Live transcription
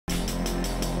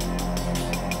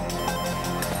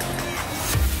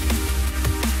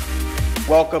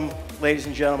Welcome, ladies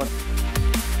and gentlemen.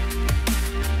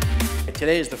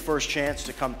 Today is the first chance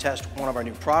to come test one of our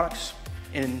new products.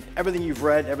 In everything you've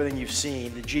read, everything you've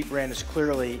seen, the Jeep brand is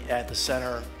clearly at the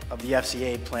center of the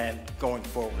FCA plan going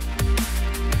forward.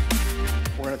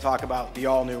 We're going to talk about the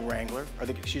all-new Wrangler, or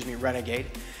Renegade.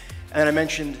 And then I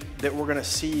mentioned that we're going to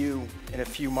see you in a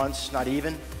few months, not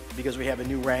even, because we have a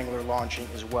new Wrangler launching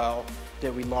as well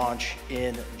that we launch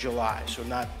in July, so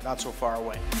not so far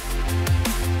away.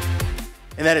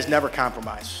 And that is never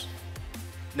compromise.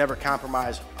 Never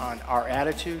compromise on our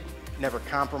attitude, never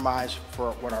compromise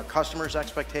for what our customers'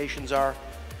 expectations are,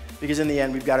 because in the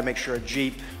end, we've got to make sure a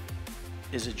Jeep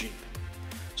is a Jeep.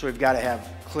 So we've got to have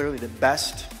clearly the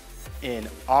best in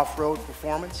off-road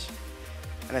performance,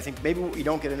 and I think maybe what we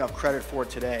don't get enough credit for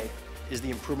today is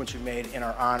the improvements we've made in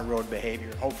our on-road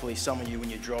behavior. Hopefully some of you, when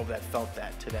you drove that, felt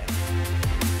that today.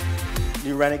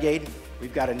 New Renegade,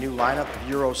 we've got a new lineup of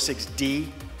Euro 6D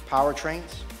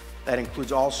powertrains. That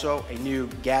includes also a new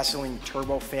gasoline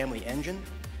turbo family engine.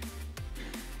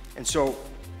 And so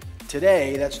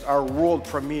today, that's our world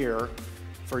premiere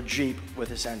for Jeep with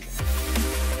this engine.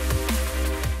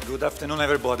 Good afternoon,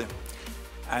 everybody.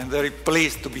 I'm very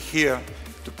pleased to be here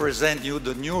to present you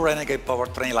the new Renegade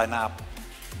powertrain lineup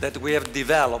that we have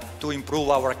developed to improve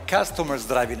our customers'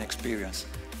 driving experience.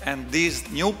 And these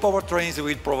new powertrains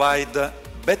will provide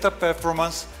better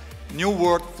performance, new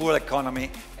world fuel economy,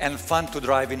 and fun to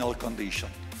drive in all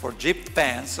conditions. For Jeep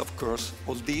fans, of course,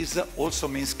 all this also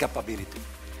means capability.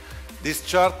 This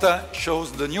chart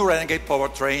shows the new Renegade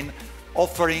powertrain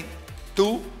offering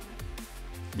two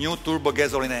new turbo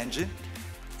gasoline engines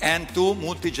and two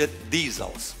multi-jet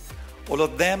diesels, all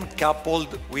of them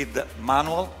coupled with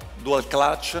manual, dual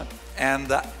clutch, and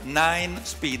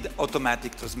 9-speed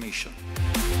automatic transmission.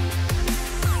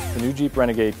 The new Jeep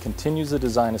Renegade continues the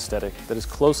design aesthetic that is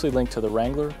closely linked to the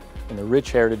Wrangler and the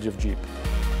rich heritage of Jeep.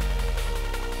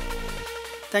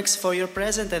 Thanks for your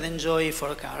present and enjoy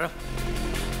POL-CAR.